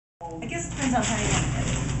I guess it depends on how you want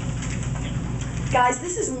it. Guys,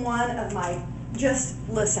 this is one of my, just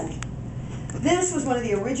listen. This was one of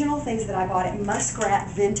the original things that I bought at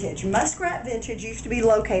Muskrat Vintage. Muskrat Vintage used to be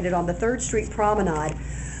located on the 3rd Street Promenade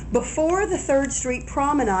before the 3rd Street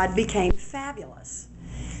Promenade became fabulous.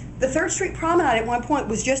 The 3rd Street Promenade at one point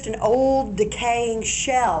was just an old decaying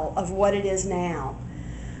shell of what it is now.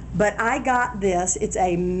 But I got this, it's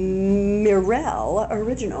a Mirel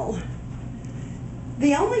original.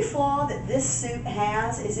 The only flaw that this suit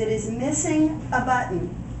has is it is missing a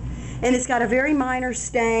button. And it's got a very minor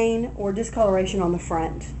stain or discoloration on the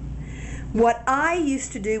front. What I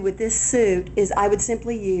used to do with this suit is I would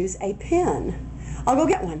simply use a pin. I'll go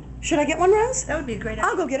get one. Should I get one, Rose? That would be a great idea.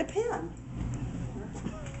 I'll go get a pin.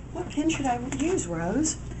 What pin should I use,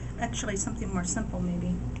 Rose? Actually, something more simple,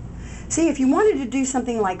 maybe. See, if you wanted to do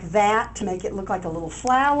something like that to make it look like a little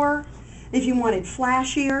flower, if you wanted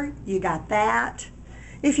flashier, you got that.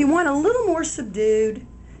 If you want a little more subdued,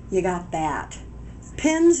 you got that.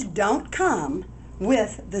 Pins don't come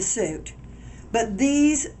with the suit, but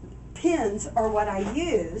these pins are what I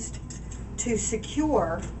used to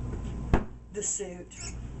secure the suit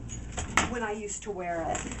when I used to wear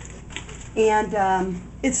it. And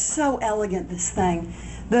it's so elegant, this thing.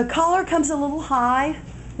 The collar comes a little high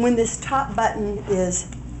when this top button is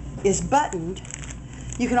buttoned.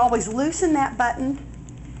 You can always loosen that button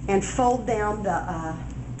and fold down the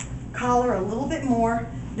collar a little bit more.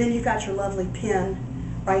 Then you've got your lovely pin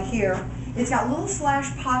right here. It's got little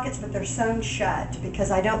slash pockets, but they're sewn shut because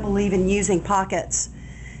I don't believe in using pockets.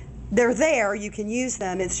 They're there, you can use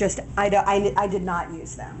them, it's just I did not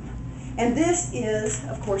use them. And this is,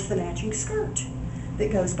 of course, the matching skirt that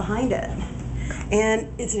goes behind it. And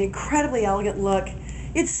it's an incredibly elegant look.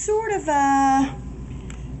 It's sort of a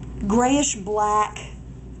grayish black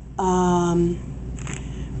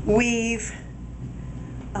weave.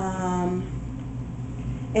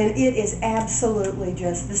 And it is absolutely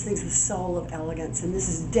just, this thing's the soul of elegance, and this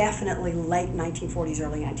is definitely late 1940s,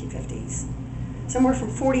 early 1950s. Somewhere from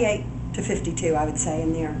 48 to 52, I would say,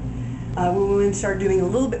 in there. When women started doing a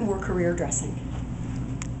little bit more career dressing.